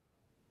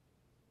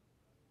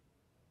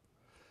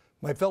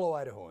My fellow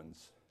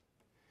Idahoans,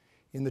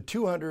 in the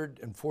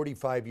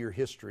 245-year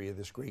history of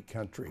this great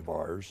country of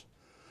ours,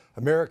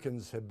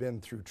 Americans have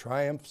been through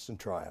triumphs and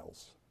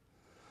trials.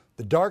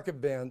 The dark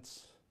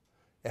events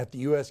at the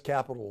U.S.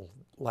 Capitol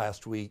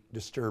last week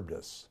disturbed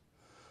us.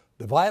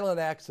 The violent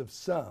acts of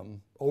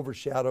some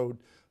overshadowed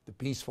the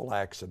peaceful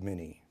acts of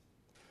many.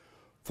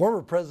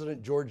 Former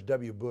President George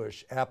W.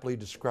 Bush aptly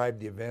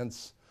described the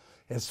events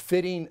as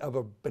fitting of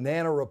a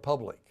banana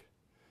republic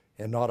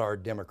and not our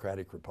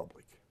democratic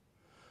republic.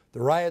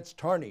 The riots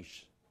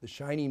tarnish the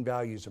shining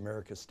values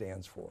America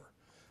stands for.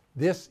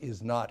 This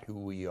is not who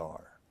we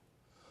are.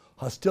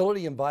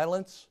 Hostility and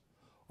violence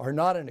are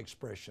not an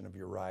expression of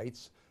your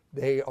rights.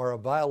 They are a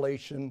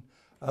violation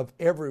of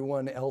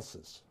everyone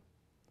else's.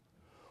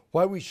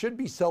 While we should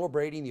be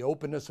celebrating the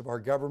openness of our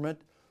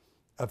government,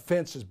 a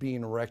fence is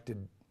being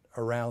erected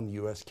around the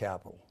U.S.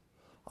 Capitol.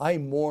 I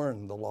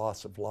mourn the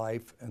loss of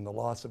life and the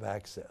loss of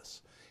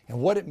access and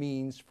what it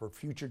means for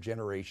future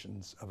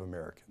generations of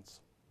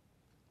Americans.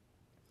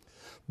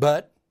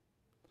 But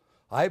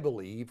I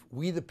believe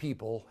we the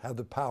people have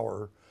the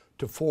power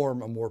to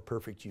form a more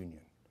perfect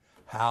union.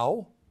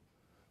 How?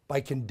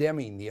 By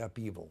condemning the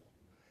upheaval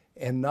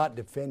and not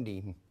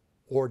defending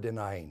or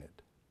denying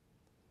it.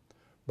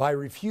 By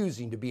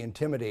refusing to be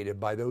intimidated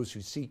by those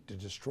who seek to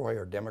destroy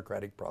our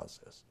democratic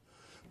process.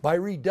 By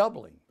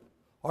redoubling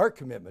our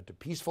commitment to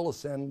peaceful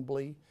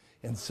assembly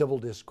and civil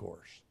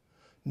discourse,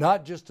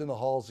 not just in the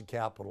halls of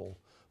Capitol,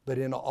 but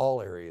in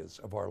all areas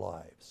of our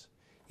lives.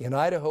 In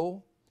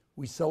Idaho,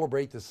 we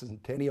celebrate the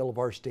centennial of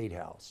our State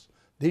House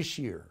this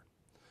year,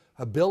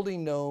 a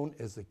building known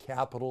as the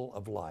Capitol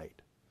of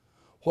Light.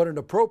 What an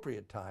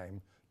appropriate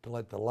time to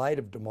let the light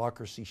of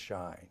democracy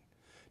shine,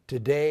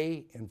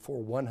 today and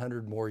for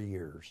 100 more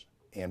years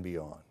and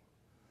beyond.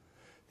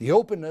 The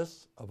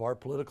openness of our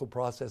political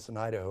process in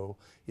Idaho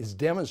is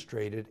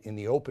demonstrated in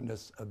the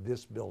openness of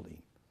this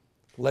building.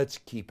 Let's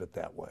keep it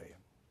that way.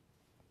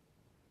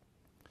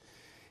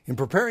 In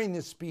preparing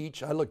this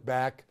speech, I look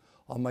back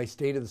on my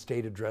State of the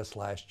State address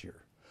last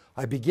year.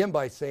 I begin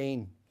by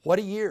saying, what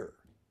a year.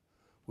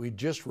 We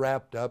just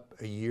wrapped up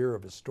a year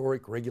of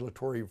historic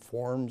regulatory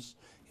reforms,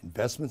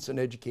 investments in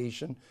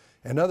education,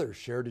 and other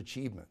shared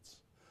achievements.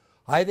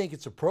 I think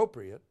it's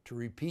appropriate to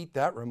repeat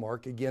that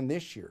remark again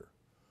this year.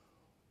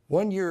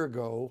 1 year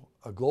ago,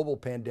 a global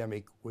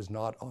pandemic was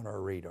not on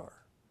our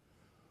radar.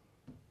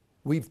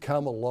 We've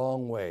come a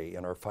long way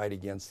in our fight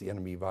against the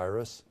enemy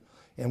virus,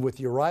 and with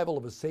the arrival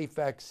of a safe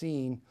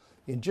vaccine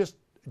in just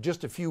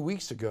a few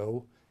weeks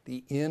ago,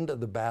 the end of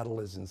the battle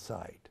is in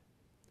sight.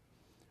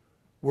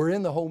 We're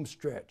in the home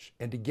stretch,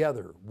 and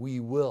together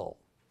we will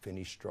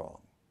finish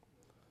strong.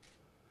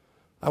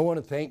 I want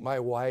to thank my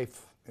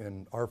wife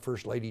and our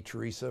First Lady,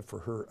 Teresa, for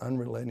her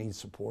unrelenting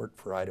support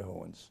for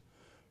Idahoans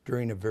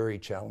during a very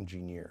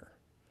challenging year.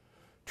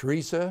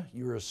 Teresa,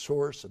 you're a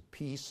source of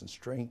peace and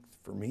strength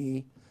for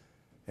me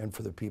and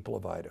for the people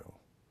of Idaho.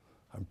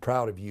 I'm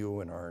proud of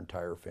you and our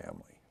entire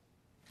family.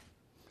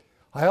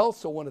 I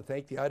also want to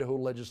thank the Idaho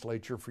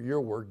legislature for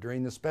your work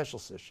during the special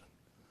session.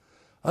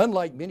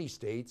 Unlike many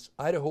states,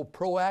 Idaho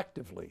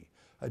proactively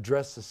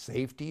addressed the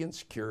safety and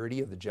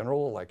security of the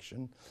general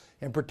election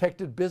and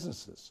protected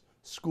businesses,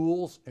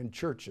 schools, and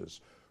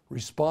churches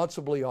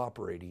responsibly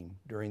operating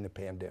during the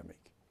pandemic.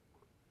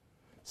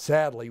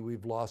 Sadly,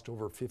 we've lost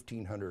over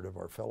 1,500 of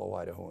our fellow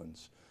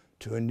Idahoans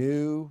to a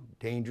new,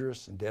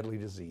 dangerous, and deadly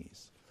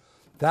disease.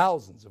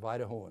 Thousands of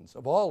Idahoans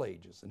of all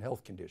ages and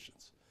health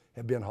conditions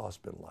have been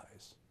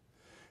hospitalized.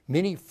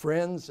 Many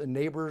friends and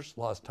neighbors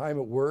lost time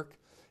at work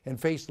and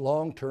faced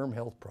long-term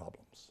health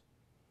problems.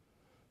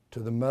 To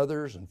the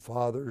mothers and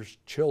fathers,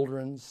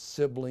 children,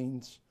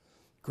 siblings,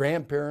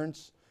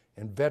 grandparents,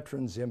 and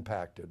veterans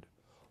impacted,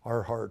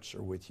 our hearts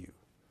are with you.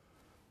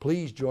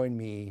 Please join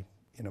me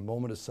in a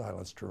moment of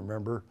silence to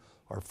remember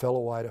our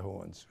fellow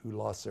Idahoans who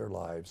lost their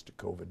lives to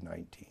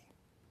COVID-19.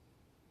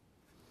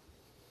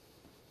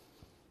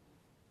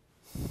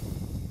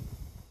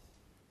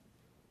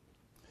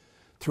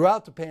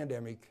 Throughout the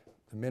pandemic,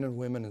 the men and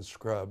women in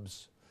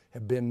scrubs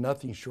have been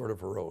nothing short of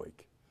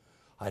heroic.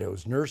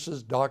 Idaho's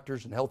nurses,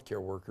 doctors, and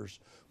healthcare workers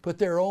put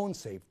their own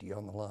safety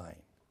on the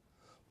line,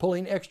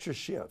 pulling extra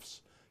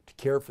shifts to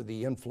care for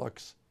the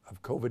influx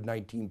of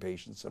COVID-19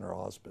 patients in our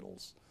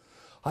hospitals.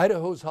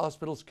 Idaho's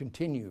hospitals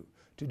continue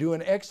to do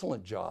an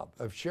excellent job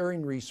of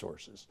sharing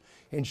resources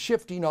and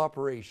shifting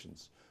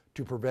operations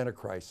to prevent a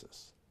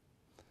crisis.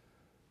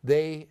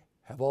 They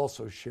have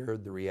also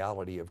shared the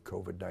reality of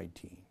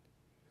COVID-19.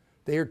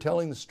 They are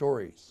telling the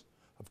stories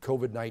of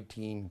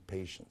COVID-19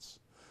 patients,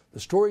 the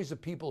stories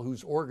of people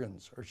whose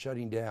organs are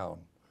shutting down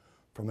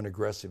from an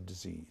aggressive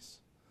disease,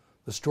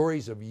 the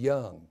stories of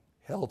young,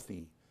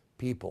 healthy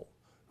people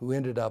who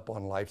ended up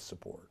on life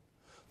support,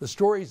 the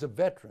stories of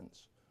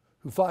veterans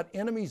who fought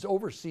enemies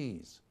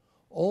overseas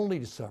only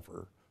to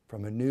suffer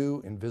from a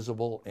new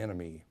invisible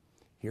enemy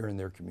here in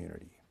their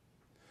community.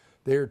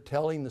 They are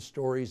telling the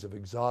stories of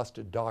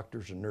exhausted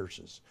doctors and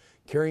nurses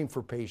caring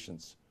for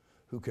patients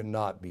who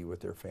cannot be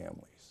with their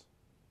families.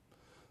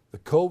 The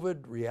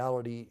COVID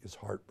reality is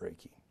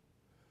heartbreaking.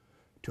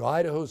 To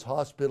Idaho's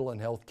hospital and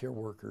healthcare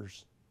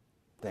workers,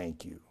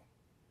 thank you.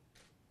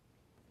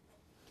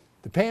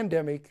 The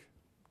pandemic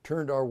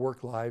turned our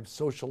work lives,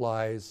 social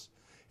lives,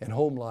 and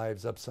home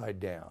lives upside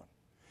down.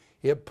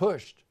 It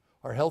pushed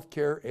our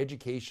healthcare,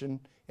 education,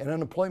 and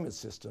unemployment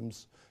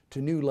systems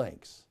to new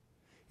lengths.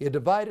 It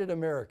divided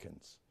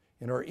Americans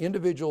in our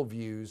individual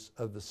views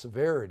of the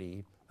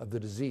severity of the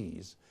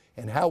disease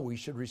and how we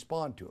should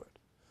respond to it.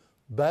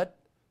 But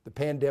the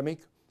pandemic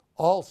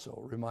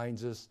also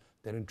reminds us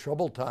that in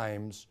troubled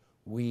times,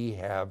 we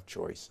have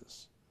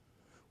choices.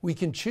 We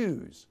can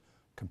choose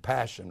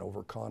compassion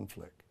over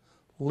conflict,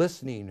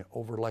 listening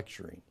over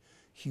lecturing,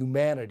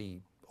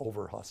 humanity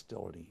over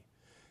hostility.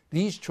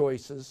 These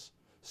choices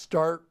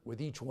start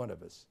with each one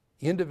of us,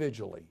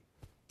 individually,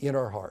 in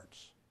our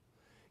hearts.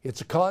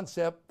 It's a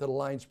concept that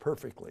aligns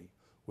perfectly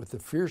with the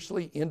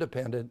fiercely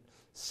independent,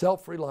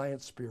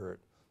 self-reliant spirit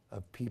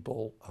of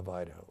people of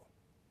Idaho.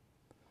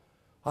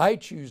 I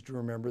choose to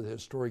remember the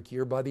historic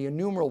year by the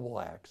innumerable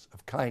acts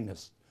of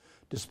kindness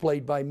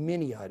displayed by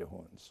many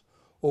Idahoans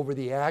over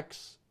the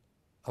acts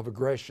of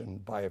aggression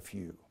by a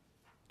few.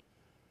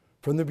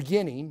 From the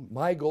beginning,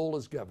 my goal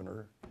as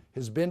governor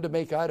has been to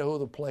make Idaho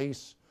the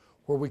place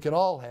where we can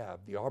all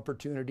have the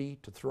opportunity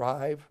to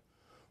thrive,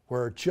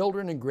 where our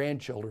children and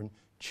grandchildren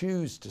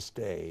choose to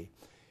stay,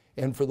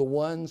 and for the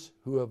ones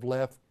who have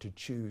left to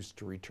choose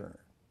to return.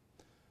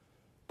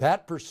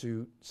 That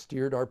pursuit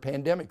steered our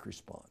pandemic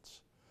response.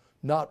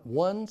 Not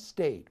one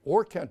state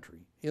or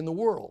country in the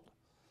world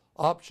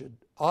opted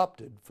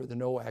for the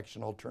no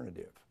action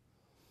alternative.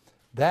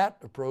 That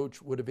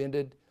approach would have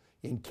ended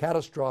in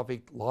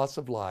catastrophic loss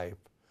of life,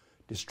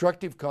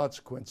 destructive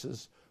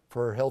consequences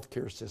for our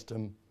healthcare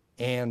system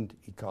and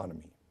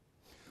economy.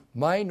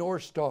 My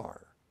North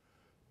Star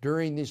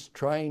during this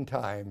trying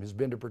time has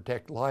been to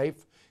protect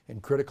life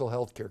and critical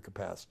healthcare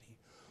capacity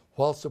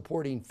while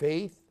supporting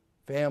faith,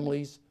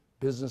 families,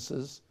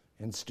 businesses,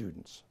 and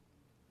students.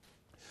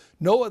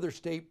 No other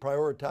state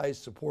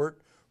prioritized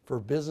support for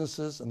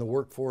businesses and the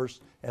workforce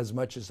as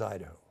much as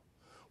Idaho.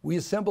 We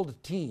assembled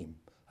a team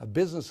of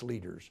business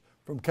leaders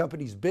from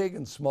companies big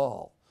and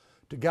small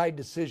to guide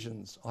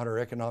decisions on our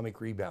economic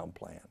rebound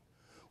plan.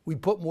 We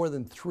put more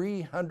than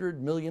 $300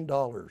 million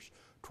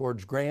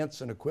towards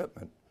grants and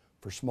equipment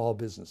for small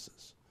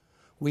businesses.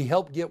 We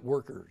helped get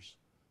workers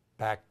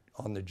back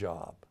on the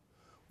job.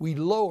 We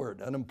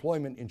lowered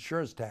unemployment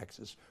insurance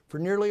taxes for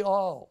nearly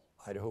all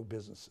Idaho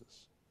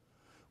businesses.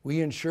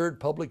 We ensured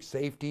public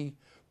safety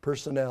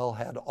personnel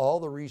had all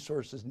the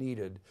resources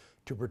needed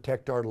to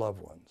protect our loved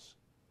ones,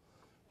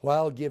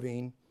 while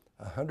giving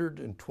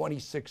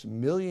 $126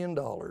 million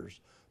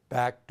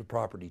back to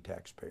property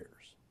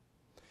taxpayers.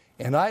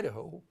 And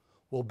Idaho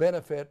will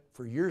benefit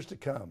for years to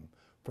come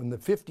from the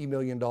 $50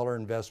 million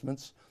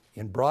investments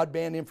in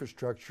broadband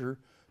infrastructure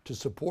to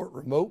support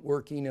remote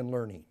working and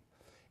learning,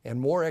 and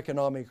more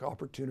economic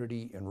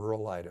opportunity in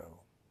rural Idaho.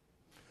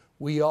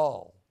 We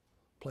all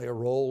play a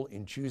role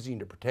in choosing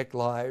to protect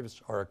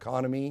lives, our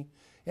economy,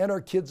 and our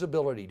kids'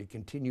 ability to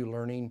continue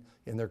learning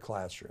in their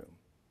classroom.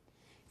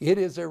 It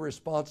is a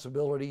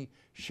responsibility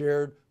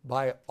shared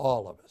by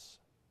all of us.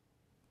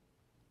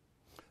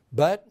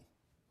 But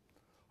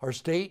our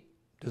state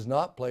does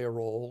not play a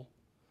role,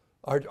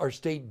 our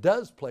state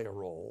does play a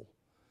role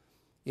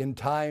in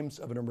times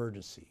of an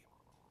emergency.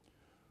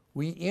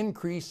 We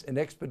increased and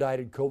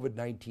expedited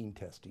COVID-19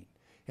 testing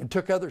and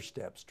took other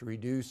steps to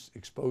reduce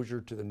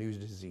exposure to the new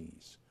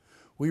disease.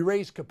 We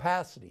raised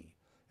capacity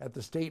at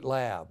the state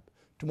lab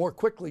to more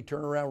quickly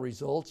turn around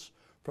results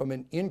from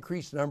an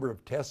increased number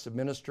of tests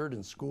administered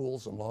in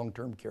schools and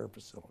long-term care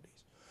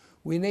facilities.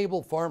 We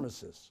enabled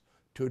pharmacists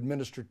to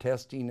administer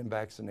testing and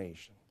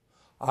vaccination.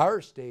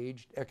 Our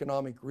staged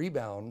economic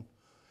rebound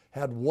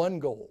had one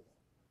goal: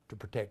 to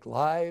protect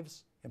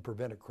lives and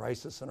prevent a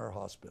crisis in our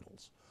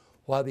hospitals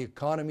while the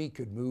economy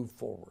could move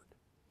forward.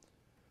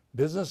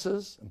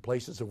 Businesses and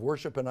places of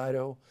worship in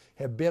Idaho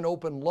have been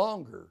open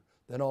longer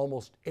than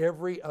almost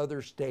every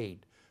other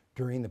state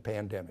during the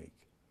pandemic.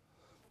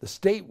 The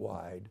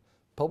statewide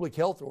public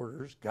health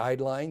orders,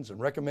 guidelines, and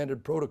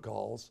recommended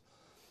protocols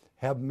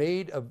have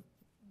made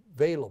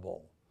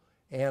available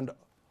and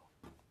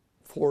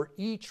for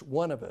each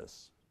one of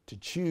us to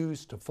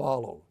choose to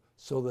follow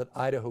so that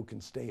Idaho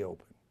can stay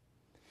open.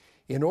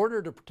 In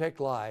order to protect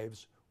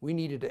lives, we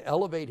needed to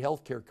elevate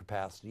healthcare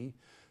capacity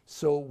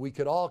so we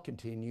could all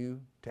continue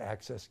to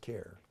access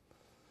care.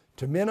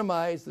 To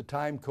minimize the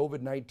time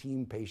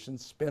COVID-19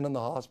 patients spend in the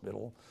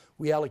hospital,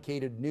 we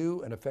allocated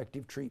new and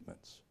effective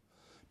treatments.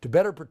 To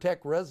better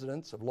protect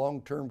residents of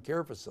long-term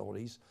care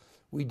facilities,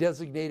 we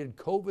designated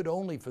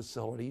COVID-only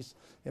facilities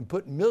and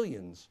put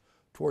millions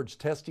towards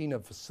testing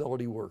of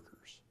facility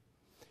workers.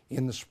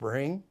 In the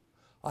spring,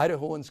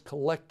 Idahoans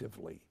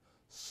collectively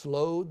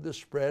slowed the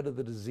spread of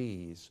the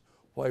disease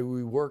while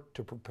we worked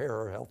to prepare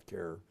our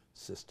healthcare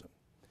system.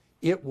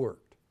 It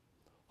worked.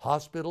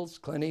 Hospitals,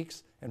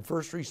 clinics, and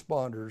first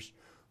responders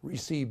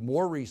received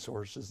more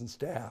resources and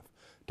staff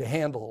to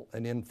handle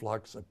an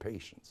influx of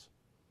patients.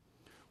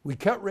 We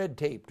cut red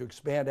tape to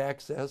expand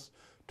access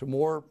to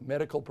more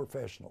medical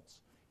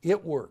professionals.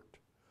 It worked.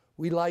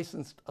 We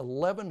licensed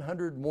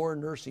 1,100 more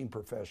nursing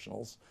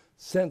professionals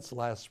since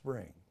last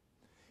spring.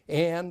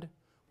 And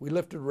we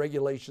lifted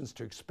regulations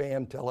to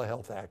expand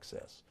telehealth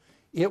access.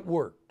 It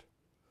worked.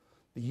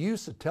 The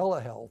use of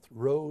telehealth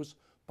rose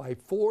by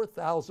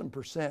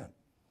 4,000%,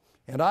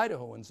 and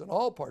Idahoans in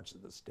all parts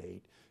of the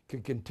state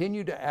could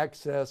continue to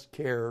access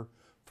care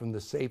from the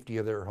safety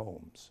of their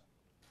homes.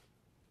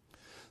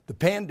 The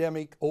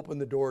pandemic opened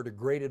the door to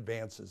great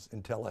advances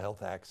in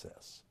telehealth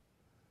access.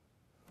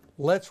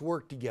 Let's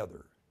work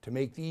together to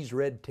make these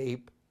red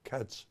tape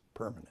cuts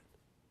permanent.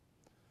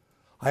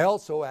 I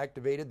also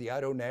activated the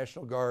Idaho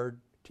National Guard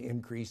to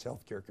increase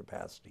healthcare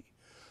capacity.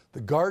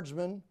 The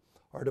Guardsmen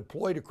are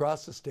deployed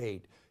across the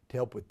state to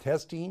help with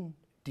testing,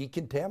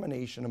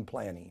 decontamination, and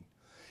planning,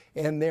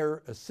 and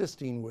they're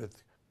assisting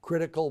with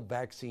critical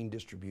vaccine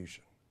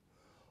distribution.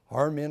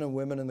 Our men and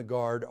women in the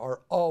Guard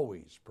are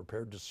always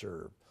prepared to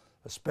serve,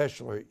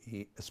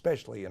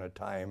 especially in a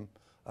time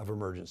of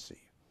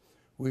emergency.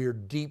 We are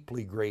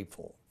deeply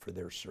grateful for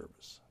their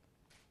service.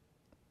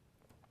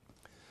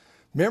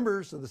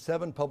 Members of the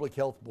 7 public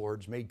health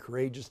boards made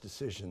courageous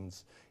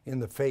decisions in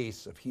the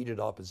face of heated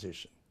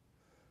opposition.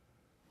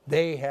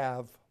 They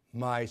have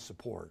my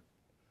support.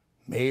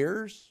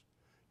 Mayors,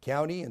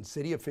 county and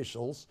city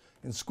officials,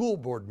 and school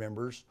board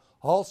members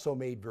also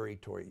made very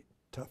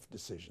tough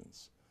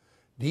decisions.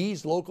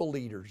 These local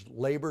leaders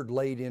labored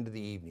late into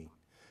the evening.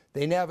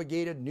 They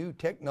navigated new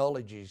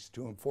technologies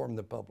to inform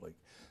the public.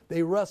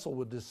 They wrestled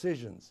with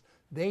decisions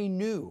they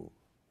knew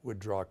would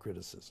draw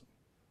criticism.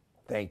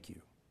 Thank you.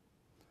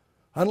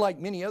 Unlike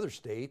many other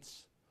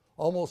states,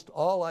 almost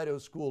all Idaho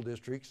school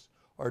districts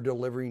are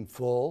delivering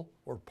full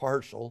or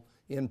partial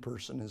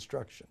in-person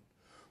instruction.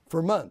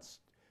 For months,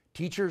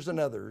 teachers and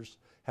others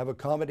have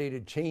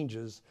accommodated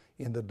changes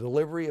in the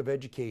delivery of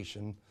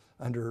education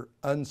under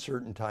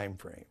uncertain time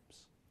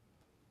frames.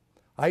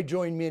 I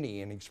join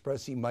many in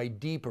expressing my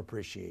deep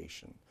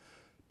appreciation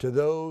to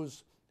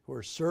those who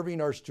are serving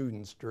our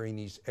students during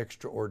these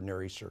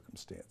extraordinary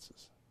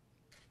circumstances.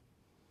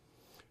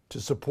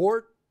 To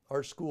support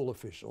our school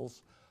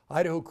officials,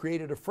 Idaho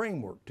created a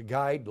framework to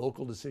guide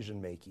local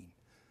decision-making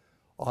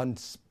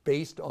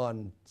based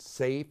on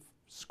safe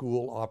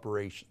school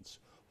operations,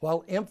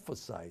 while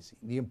emphasizing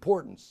the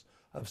importance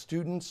of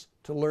students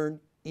to learn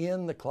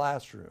in the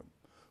classroom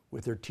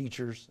with their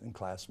teachers and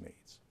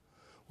classmates.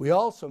 We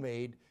also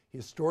made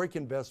historic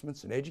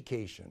investments in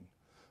education,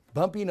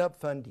 bumping up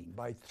funding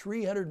by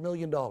 $300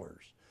 million,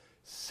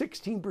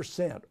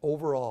 16%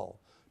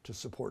 overall, to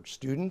support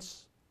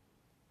students,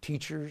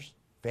 teachers,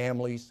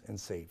 families, and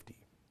safety.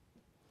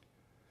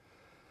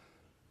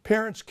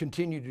 Parents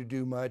continue to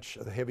do much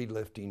of the heavy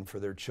lifting for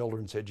their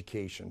children's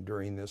education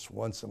during this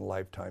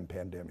once-in-a-lifetime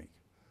pandemic.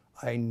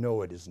 I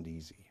know it isn't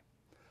easy.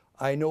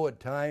 I know at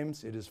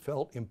times it has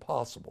felt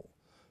impossible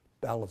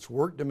to balance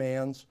work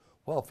demands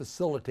while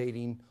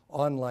facilitating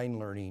online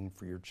learning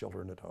for your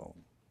children at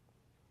home.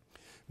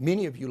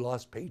 Many of you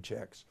lost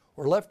paychecks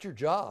or left your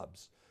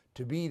jobs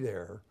to be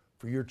there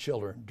for your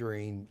children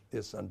during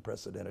this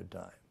unprecedented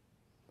time.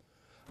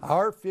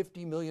 Our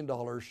 $50 million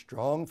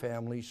Strong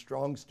Families,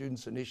 Strong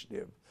Students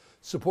initiative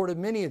supported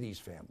many of these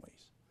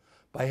families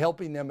by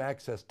helping them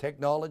access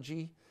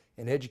technology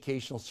and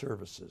educational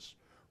services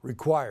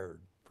required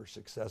for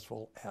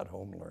successful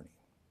at-home learning.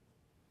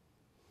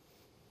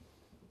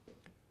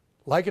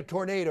 Like a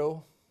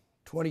tornado,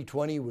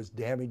 2020 was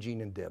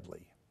damaging and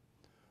deadly.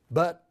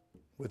 But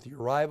with the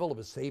arrival of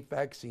a safe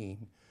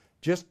vaccine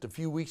just a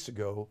few weeks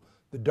ago,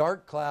 the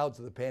dark clouds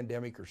of the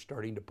pandemic are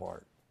starting to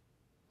part.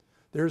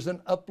 There's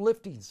an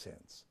uplifting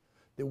sense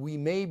that we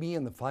may be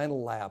in the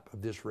final lap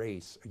of this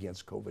race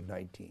against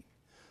COVID-19.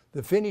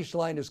 The finish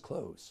line is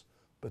close,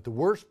 but the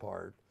worst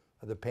part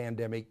of the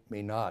pandemic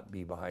may not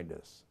be behind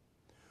us.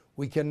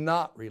 We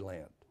cannot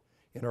relent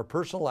in our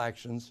personal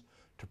actions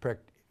to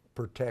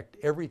protect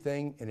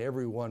everything and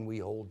everyone we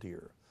hold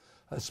dear,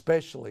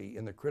 especially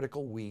in the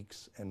critical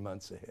weeks and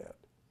months ahead.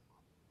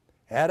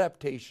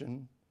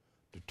 Adaptation,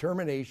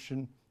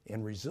 determination,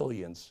 and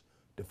resilience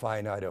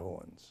define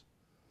Idahoans.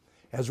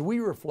 As we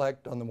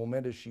reflect on the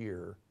momentous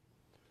year,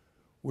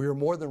 we are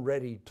more than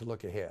ready to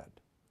look ahead.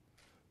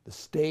 The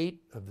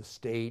state of the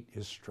state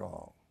is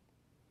strong.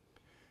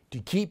 To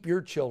keep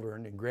your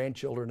children and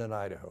grandchildren in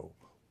Idaho,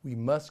 we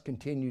must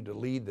continue to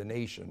lead the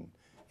nation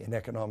in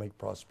economic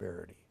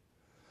prosperity.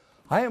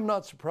 I am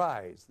not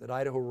surprised that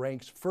Idaho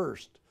ranks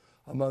first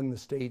among the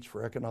states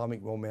for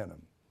economic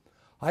momentum.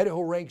 Idaho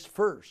ranks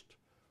first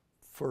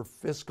for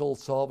fiscal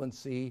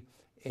solvency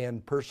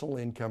and personal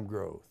income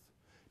growth.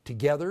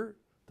 Together,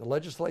 the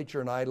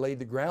legislature and I laid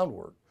the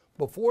groundwork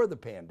before the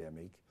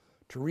pandemic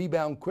to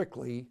rebound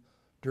quickly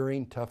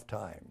during tough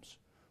times,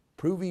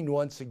 proving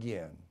once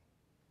again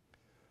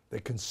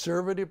that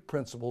conservative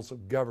principles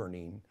of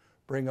governing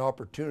bring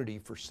opportunity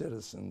for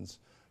citizens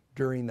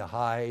during the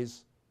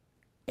highs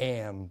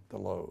and the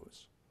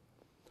lows.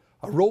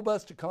 A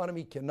robust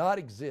economy cannot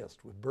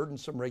exist with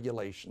burdensome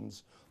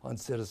regulations on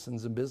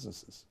citizens and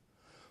businesses.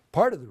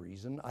 Part of the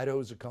reason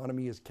Idaho's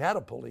economy is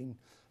catapulting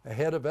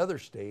ahead of other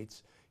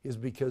states is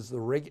because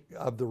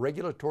of the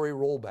regulatory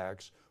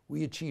rollbacks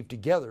we achieved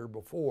together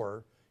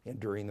before and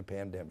during the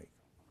pandemic.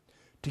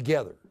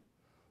 Together,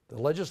 the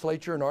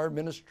legislature and our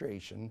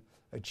administration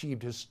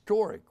achieved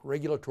historic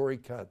regulatory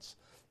cuts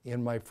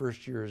in my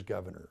first year as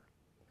governor,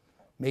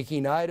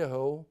 making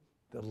Idaho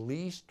the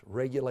least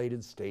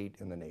regulated state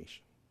in the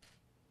nation.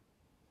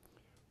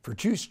 For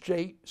 2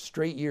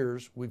 straight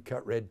years, we've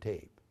cut red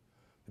tape.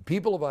 The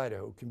people of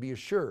Idaho can be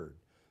assured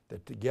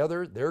that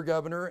together, their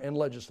governor and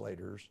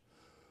legislators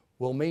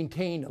will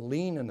maintain a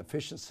lean and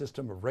efficient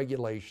system of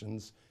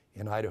regulations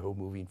in Idaho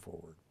moving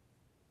forward.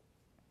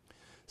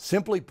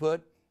 Simply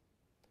put,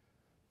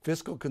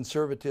 fiscal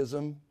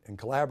conservatism and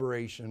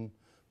collaboration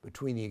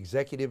between the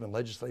executive and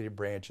legislative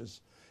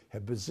branches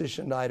have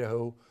positioned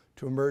Idaho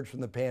to emerge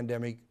from the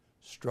pandemic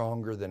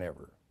stronger than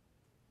ever.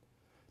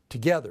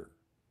 Together,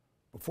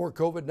 before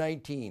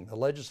COVID-19, the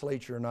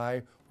legislature and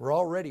I were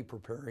already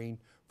preparing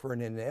for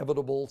an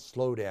inevitable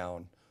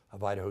slowdown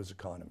of Idaho's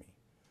economy.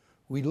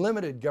 We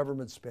limited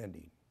government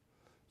spending,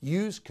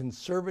 used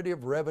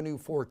conservative revenue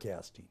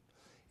forecasting,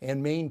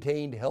 and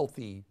maintained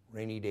healthy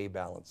rainy day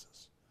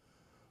balances.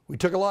 We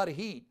took a lot of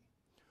heat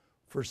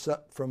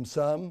from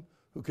some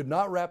who could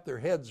not wrap their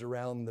heads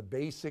around the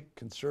basic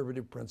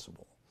conservative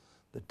principle.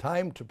 The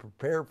time to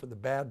prepare for the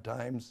bad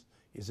times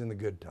is in the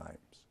good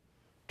times.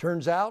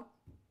 Turns out,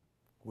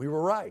 we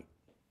were right.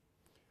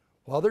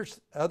 While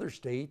other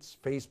states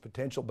face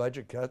potential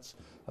budget cuts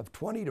of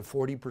 20 to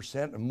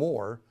 40% and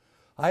more,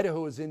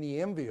 Idaho is in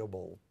the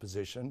enviable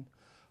position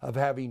of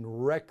having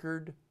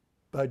record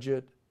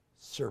budget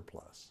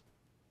surplus.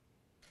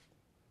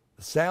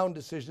 The sound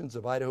decisions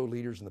of Idaho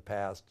leaders in the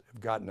past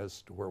have gotten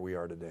us to where we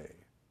are today.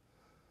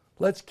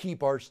 Let's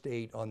keep our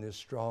state on this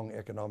strong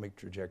economic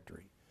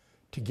trajectory.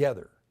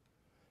 Together,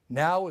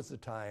 now is the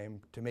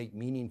time to make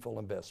meaningful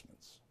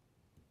investments.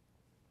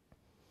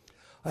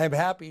 I am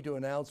happy to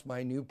announce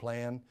my new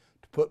plan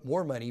to put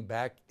more money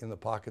back in the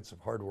pockets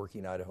of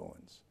hardworking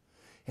Idahoans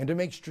and to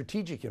make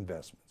strategic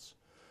investments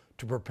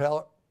to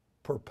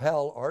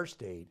propel our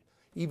state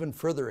even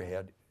further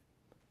ahead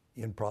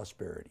in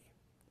prosperity.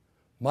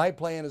 My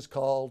plan is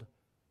called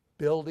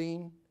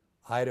Building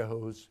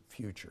Idaho's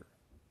Future.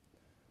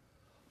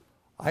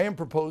 I am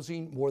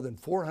proposing more than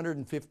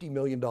 $450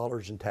 million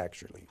in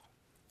tax relief.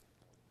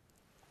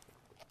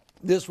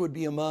 This would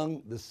be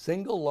among the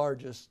single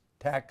largest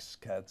tax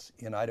cuts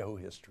in Idaho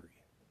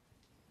history.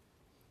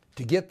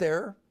 To get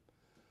there,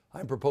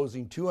 I'm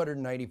proposing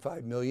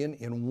 $295 million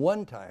in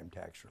one-time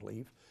tax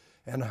relief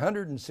and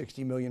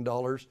 $160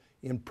 million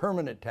in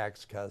permanent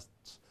tax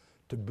cuts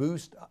to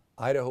boost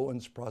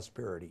Idahoans'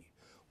 prosperity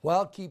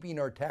while keeping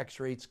our tax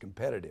rates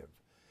competitive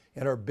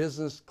and our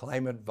business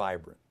climate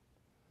vibrant.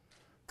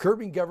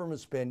 Curbing government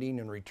spending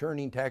and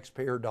returning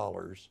taxpayer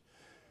dollars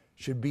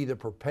should be the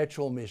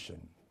perpetual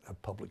mission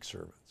of public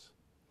servants.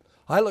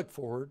 I look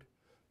forward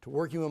to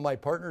working with my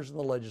partners in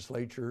the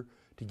legislature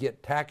to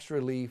get tax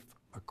relief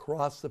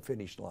across the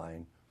finish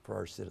line for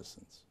our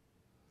citizens.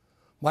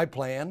 My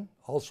plan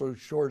also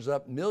shores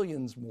up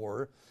millions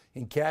more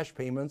in cash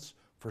payments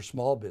for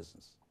small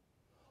business,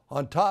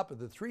 on top of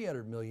the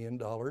 $300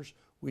 million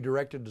we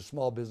directed to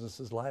small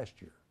businesses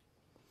last year.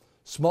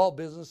 Small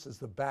business is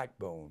the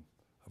backbone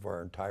of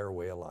our entire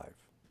way of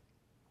life.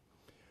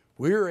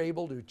 We are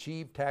able to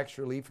achieve tax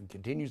relief and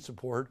continued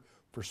support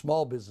for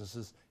small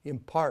businesses in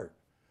part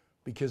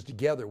because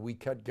together we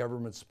cut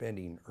government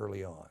spending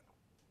early on.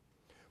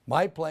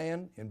 My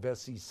plan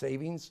invests these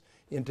savings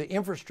into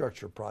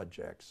infrastructure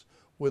projects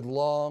with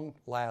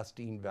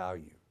long-lasting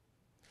value.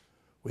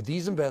 With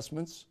these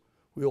investments,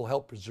 we will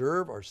help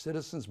preserve our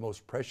citizens'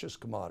 most precious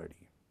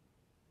commodity,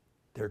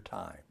 their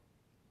time.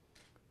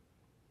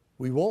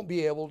 We won't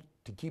be able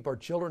to keep our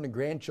children and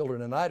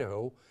grandchildren in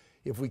Idaho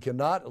if we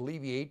cannot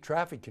alleviate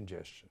traffic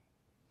congestion,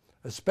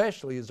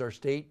 especially as our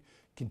state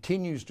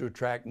continues to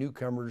attract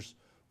newcomers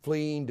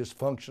fleeing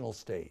dysfunctional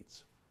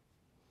states.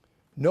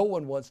 No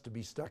one wants to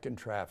be stuck in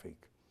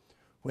traffic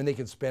when they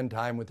can spend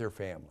time with their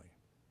family.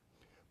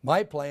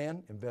 My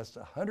plan invests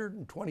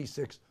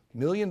 $126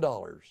 million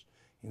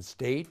in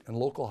state and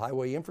local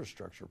highway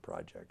infrastructure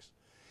projects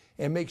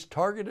and makes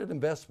targeted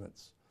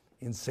investments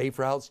in safe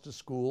routes to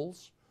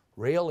schools,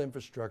 rail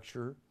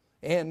infrastructure,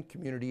 and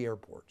community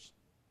airports.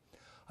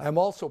 I am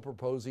also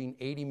proposing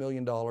 $80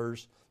 million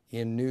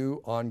in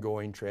new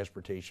ongoing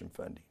transportation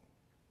funding.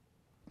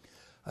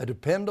 A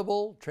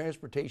dependable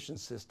transportation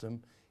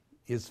system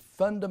is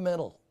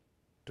fundamental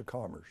to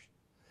commerce.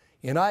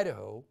 In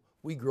Idaho,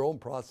 we grow and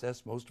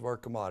process most of our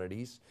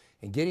commodities,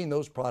 and getting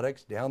those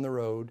products down the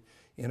road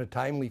in a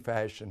timely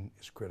fashion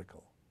is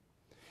critical.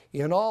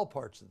 In all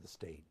parts of the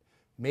state,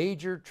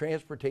 major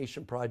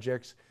transportation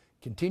projects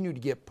continue to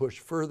get pushed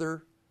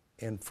further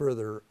and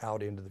further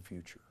out into the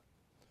future.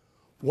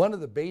 One of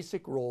the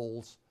basic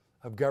roles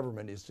of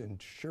government is to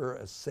ensure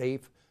a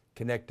safe,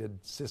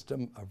 connected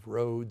system of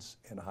roads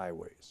and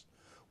highways.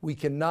 We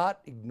cannot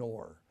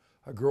ignore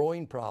a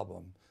growing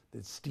problem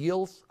that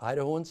steals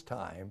Idahoans'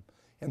 time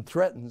and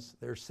threatens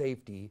their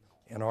safety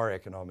and our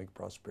economic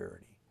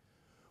prosperity.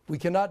 We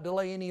cannot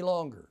delay any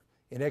longer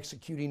in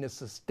executing a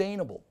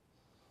sustainable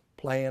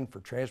plan for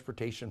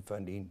transportation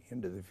funding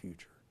into the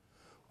future.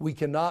 We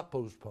cannot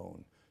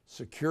postpone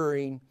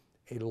securing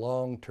a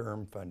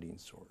long-term funding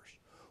source.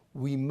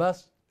 We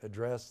must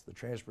address the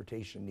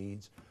transportation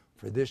needs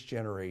for this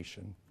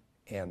generation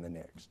and the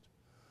next.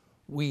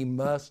 We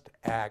must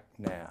act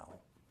now.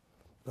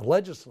 The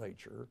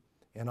legislature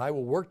and I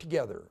will work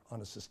together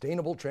on a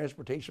sustainable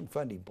transportation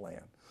funding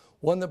plan,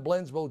 one that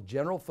blends both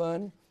general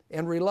fund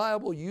and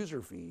reliable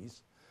user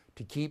fees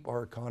to keep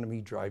our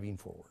economy driving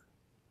forward.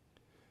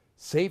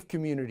 Safe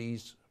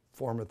communities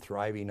form a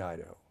thriving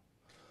Idaho.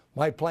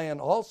 My plan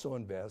also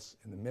invests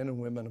in the men and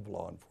women of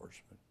law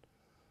enforcement.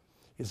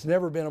 It's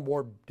never been a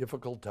more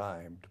difficult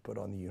time to put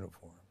on the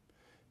uniform.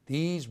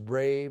 These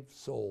brave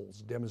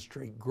souls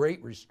demonstrate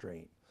great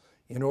restraint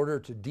in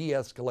order to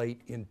de-escalate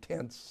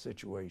intense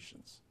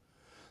situations.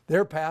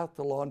 Their path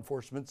to law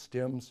enforcement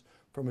stems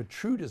from a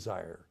true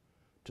desire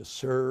to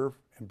serve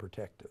and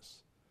protect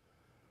us.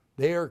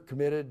 They are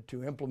committed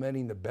to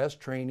implementing the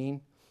best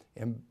training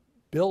and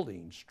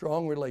building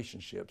strong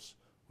relationships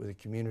with the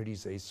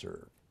communities they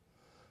serve.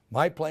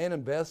 My plan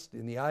invests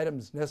in the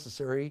items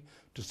necessary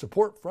to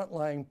support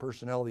frontline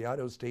personnel of the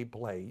Idaho State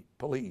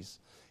Police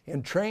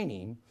and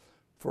training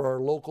for our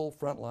local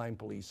frontline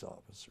police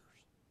officers.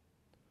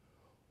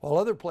 While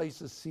other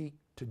places seek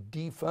to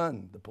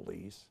defund the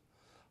police,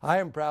 I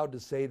am proud to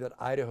say that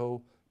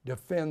Idaho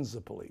defends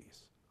the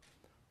police.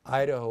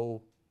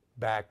 Idaho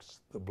backs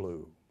the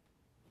blue.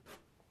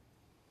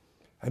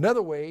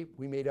 Another way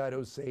we made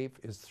Idaho safe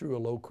is through a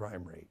low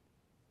crime rate.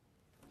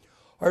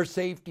 Our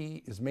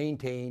safety is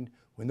maintained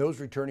when those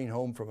returning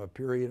home from a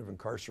period of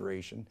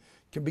incarceration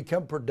can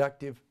become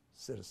productive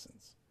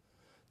citizens.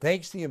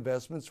 Thanks to the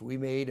investments we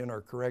made in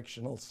our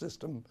correctional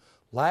system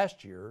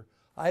last year,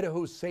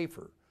 Idaho is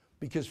safer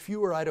because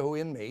fewer Idaho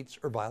inmates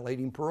are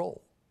violating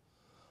parole.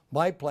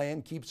 My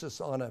plan keeps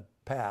us on a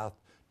path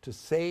to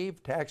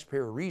save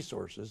taxpayer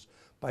resources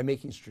by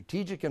making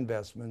strategic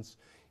investments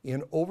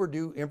in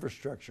overdue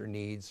infrastructure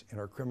needs in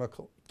our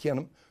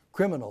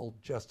criminal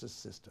justice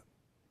system,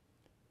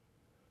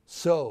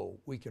 so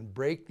we can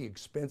break the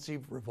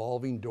expensive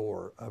revolving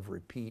door of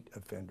repeat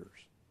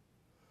offenders.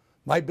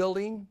 My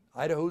building,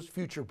 Idaho's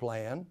Future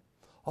Plan,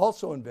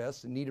 also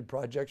invests in needed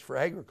projects for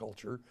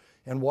agriculture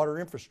and water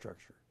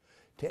infrastructure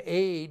to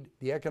aid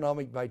the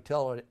economic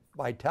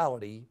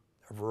vitality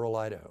of rural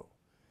Idaho.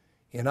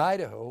 In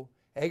Idaho,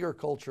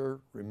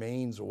 agriculture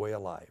remains a way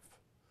of life.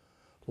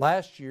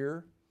 Last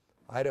year,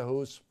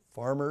 Idaho's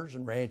farmers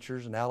and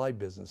ranchers and allied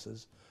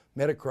businesses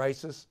met a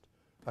crisis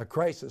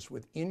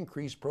with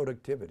increased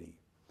productivity,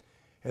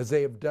 as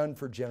they have done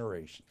for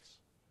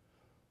generations.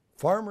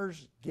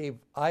 Farmers gave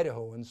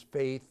Idahoans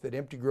faith that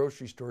empty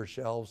grocery store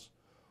shelves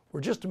were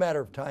just a matter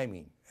of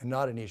timing and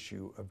not an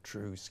issue of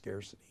true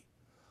scarcity.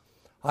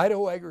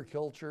 Idaho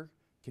agriculture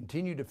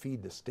continued to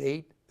feed the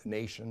state, the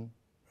nation,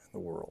 and the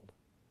world.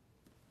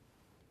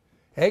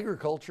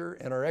 Agriculture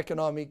and our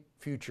economic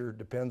future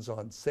depends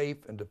on safe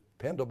and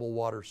dependable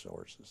water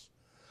sources.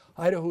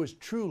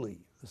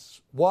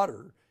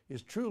 Water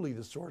is truly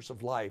the source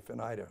of life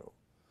in Idaho.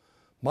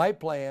 My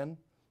plan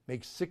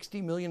makes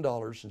 $60 million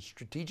in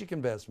strategic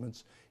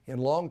investments in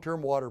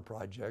long-term water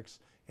projects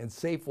and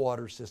safe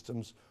water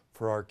systems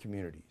for our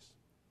communities.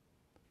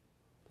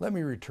 Let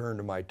me return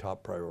to my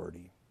top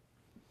priority,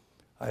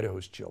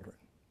 Idaho's children.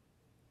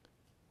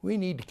 We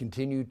need to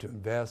continue to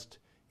invest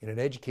in an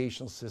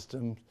educational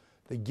system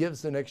that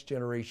gives the next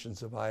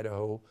generations of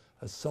Idaho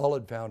a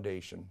solid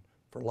foundation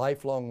for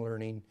lifelong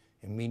learning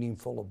and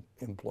meaningful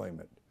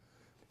employment.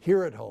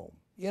 Here at home,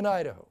 in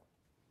Idaho,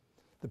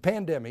 the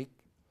pandemic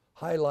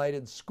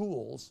highlighted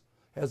schools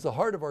as the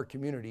heart of our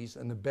communities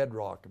and the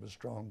bedrock of a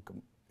strong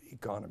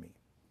economy.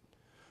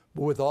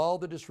 But with all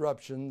the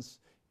disruptions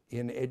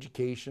in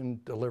education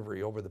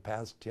delivery over the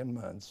past 10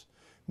 months,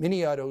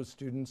 many Idaho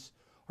students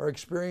are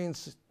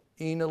experiencing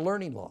a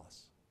learning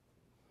loss.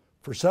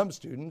 For some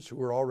students who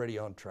are already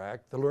on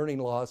track, the learning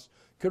loss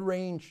could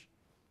range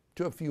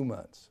to a few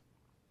months.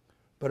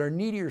 But our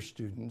needier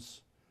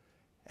students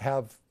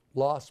have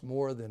lost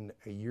more than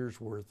a year's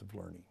worth of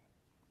learning.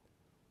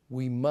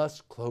 We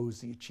must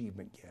close the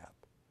achievement gap.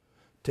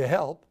 To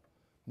help,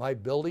 my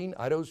Building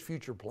Idaho's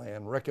Future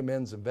Plan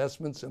recommends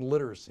investments in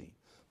literacy,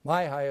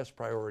 my highest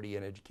priority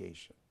in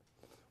education.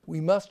 We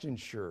must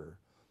ensure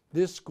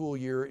this school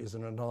year is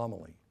an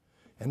anomaly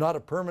and not a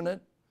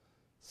permanent,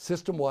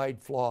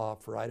 system-wide flaw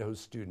for Idaho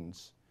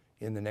students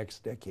in the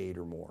next decade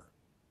or more.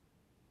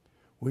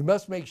 We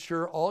must make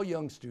sure all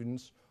young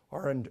students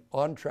are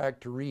on track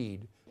to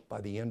read by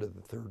the end of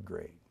the third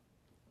grade.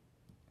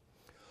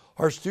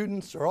 Our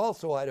students are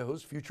also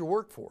Idaho's future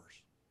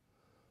workforce.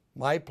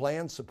 My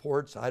plan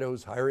supports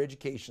Idaho's higher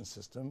education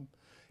system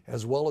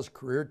as well as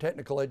career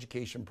technical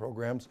education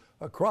programs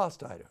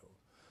across Idaho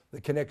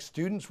that connect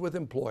students with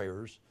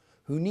employers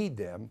who need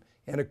them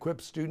and equip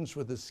students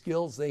with the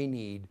skills they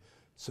need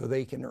so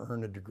they can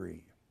earn a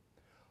degree.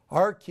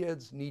 Our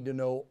kids need to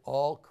know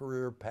all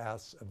career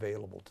paths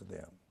available to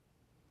them.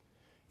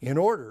 In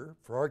order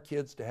for our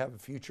kids to have a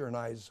future in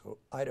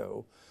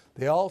Idaho,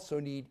 they also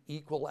need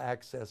equal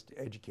access to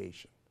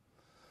education.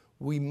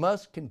 we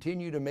must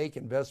continue to make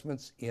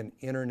investments in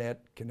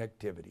internet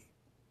connectivity.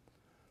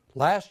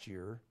 Last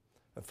year,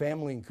 a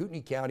family in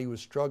Kootenai County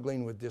was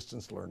struggling with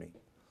distance learning.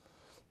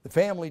 The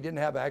family didn't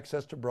have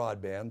access to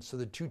broadband, so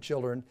the two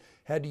children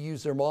had to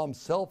use their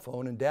mom's cell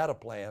phone and data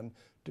plan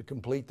to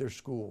complete their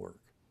schoolwork.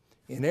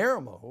 In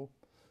Aramo,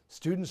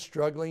 students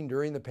struggling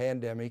during the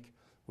pandemic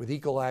with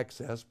equal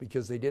access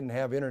because they didn't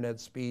have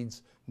internet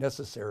speeds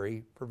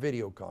necessary for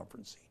video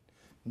conferencing.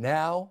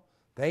 Now,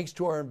 thanks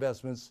to our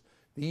investments,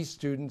 these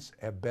students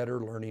have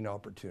better learning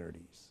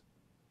opportunities.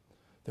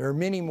 There are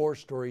many more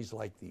stories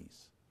like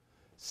these.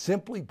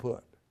 Simply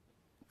put,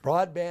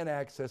 broadband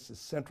access is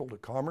central to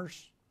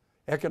commerce,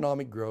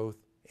 economic growth,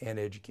 and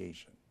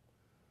education.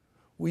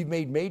 We've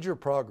made major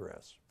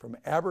progress from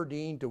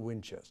Aberdeen to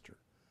Winchester,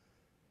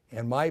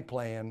 and my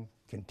plan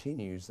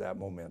continues that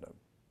momentum.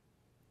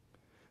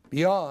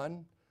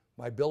 Beyond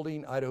my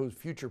Building Idaho's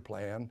Future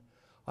plan,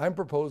 I'm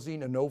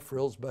proposing a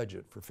no-frills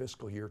budget for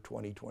fiscal year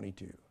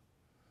 2022.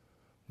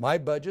 My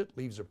budget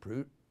leaves a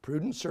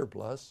prudent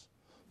surplus,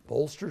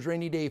 bolsters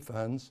rainy day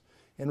funds,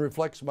 and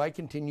reflects my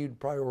continued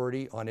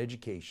priority on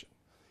education,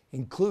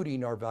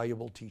 including our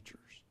valuable teachers.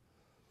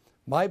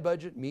 My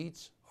budget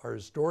meets our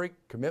historic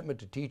commitment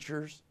to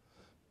teachers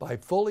by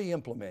fully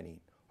implementing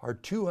our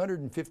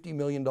 $250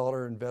 million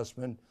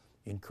investment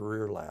in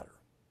Career Ladder.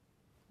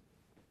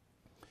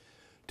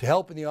 To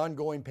help in the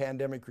ongoing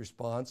pandemic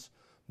response,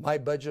 my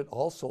budget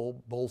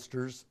also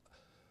bolsters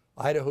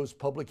Idaho's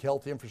public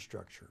health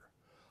infrastructure.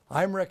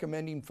 I'm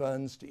recommending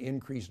funds to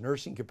increase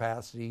nursing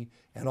capacity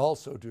and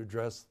also to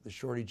address the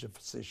shortage of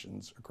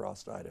physicians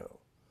across Idaho.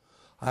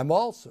 I'm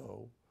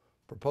also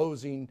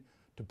proposing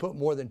to put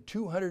more than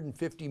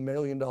 $250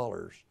 million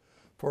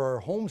for our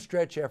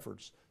homestretch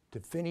efforts to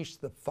finish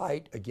the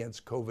fight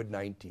against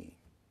COVID-19.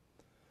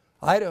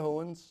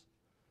 Idahoans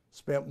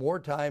spent more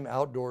time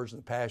outdoors in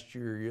the past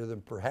year than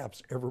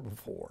perhaps ever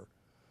before.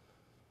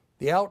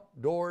 The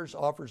outdoors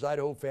offers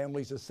Idaho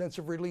families a sense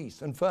of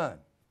release and fun.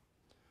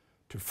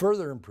 To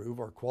further improve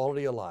our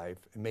quality of life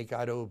and make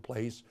Idaho a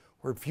place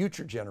where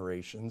future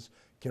generations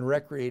can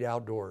recreate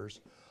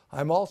outdoors,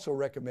 I'm also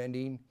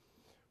recommending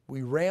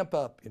we ramp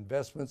up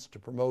investments to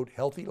promote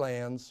healthy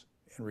lands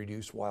and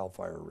reduce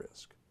wildfire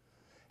risk.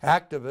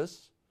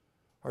 Activists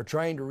are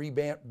trying to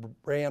rebrand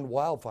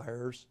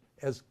wildfires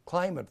as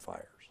climate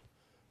fires,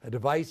 a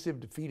divisive,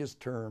 defeatist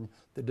term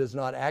that does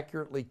not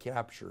accurately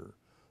capture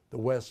the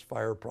West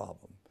fire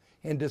problem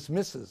and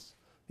dismisses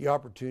the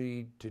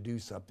opportunity to do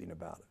something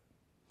about it.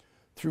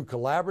 Through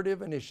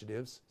collaborative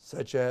initiatives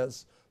such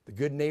as the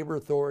Good Neighbor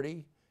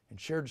Authority and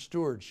Shared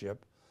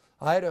Stewardship,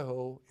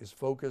 Idaho is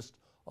focused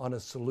on a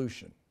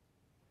solution: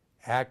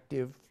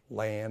 active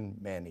land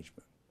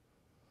management.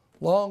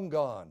 Long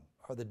gone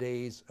are the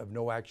days of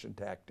no-action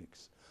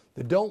tactics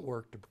that don't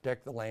work to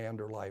protect the land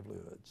or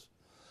livelihoods.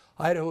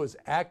 Idaho is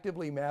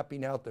actively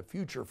mapping out the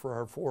future for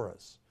our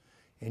forests,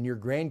 and your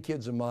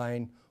grandkids and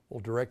mine will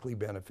directly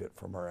benefit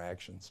from our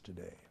actions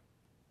today.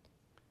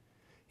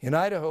 In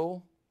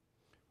Idaho,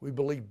 we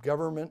believe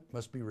government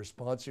must be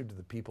responsive to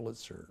the people it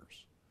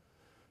serves.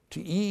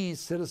 To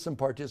ease citizen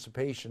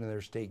participation in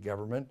their state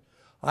government,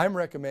 I'm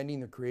recommending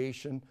the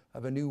creation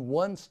of a new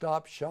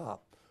one-stop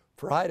shop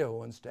for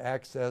Idahoans to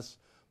access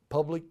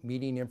public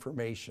meeting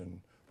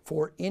information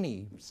for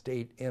any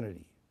state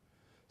entity.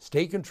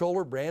 State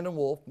Controller Brandon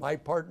Wolf, my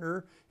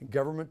partner in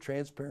government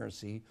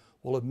transparency,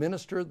 will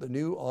administer the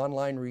new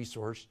online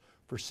resource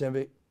for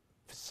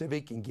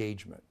civic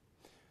engagement.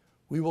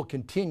 We will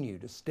continue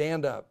to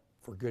stand up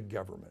for good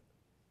government.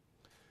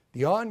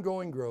 The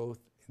ongoing growth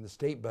in the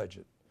state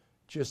budget,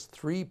 just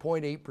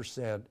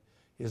 3.8%,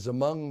 is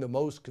among the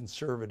most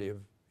conservative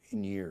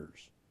in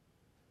years.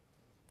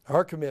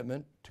 Our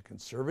commitment to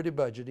conservative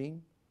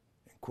budgeting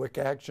and quick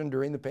action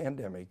during the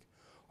pandemic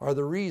are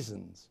the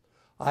reasons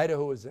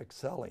Idaho is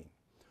excelling,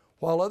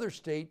 while other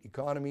state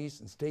economies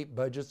and state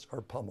budgets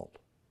are pummeled.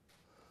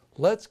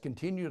 Let's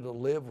continue to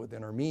live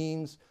within our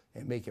means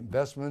and make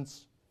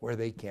investments where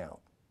they count.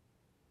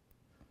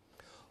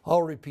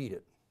 I'll repeat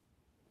it.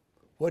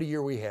 What a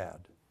year we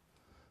had.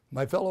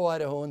 My fellow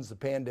Idahoans, the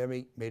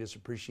pandemic made us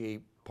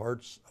appreciate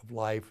parts of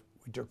life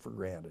we took for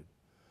granted.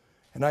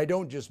 And I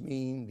don't just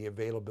mean the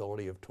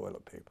availability of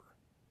toilet paper.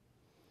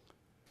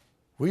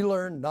 We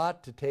learned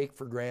not to take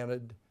for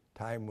granted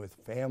time with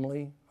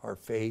family, our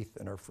faith,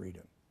 and our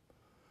freedom.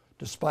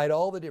 Despite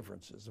all the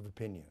differences of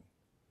opinion,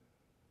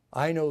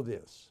 I know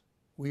this: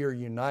 we are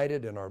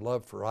united in our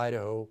love for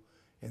Idaho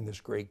and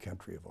this great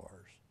country of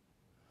ours.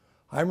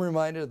 I'm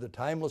reminded of the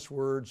timeless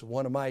words of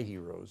one of my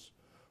heroes,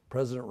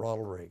 President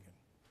Ronald Reagan.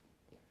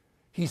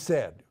 He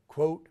said,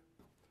 quote,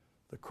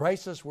 "The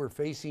crisis we're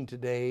facing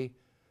today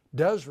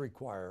does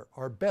require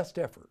our best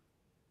effort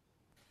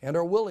and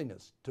our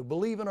willingness to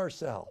believe in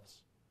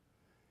ourselves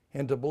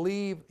and to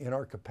believe in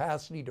our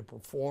capacity to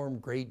perform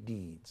great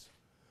deeds,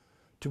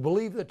 to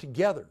believe that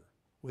together,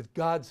 with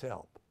God's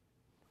help,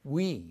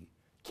 we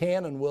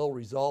can and will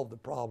resolve the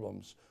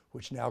problems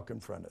which now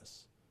confront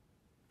us."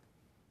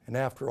 And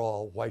after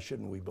all, why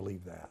shouldn't we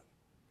believe that?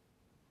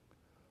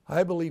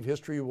 I believe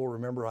history will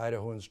remember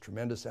Idahoans'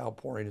 tremendous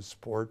outpouring of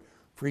support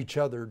for each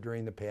other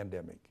during the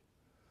pandemic.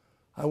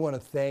 I want to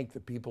thank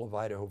the people of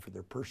Idaho for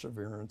their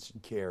perseverance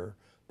and care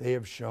they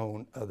have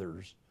shown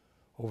others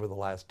over the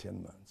last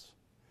 10 months.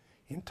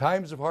 In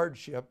times of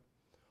hardship,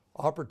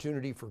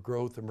 opportunity for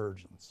growth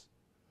emerges.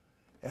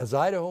 As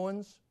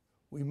Idahoans,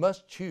 we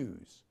must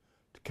choose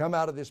to come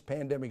out of this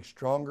pandemic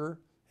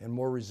stronger and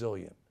more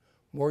resilient,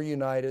 more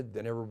united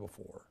than ever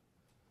before.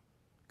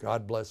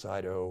 God bless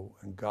Idaho,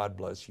 and God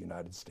bless the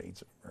United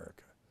States of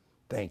America.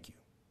 Thank you.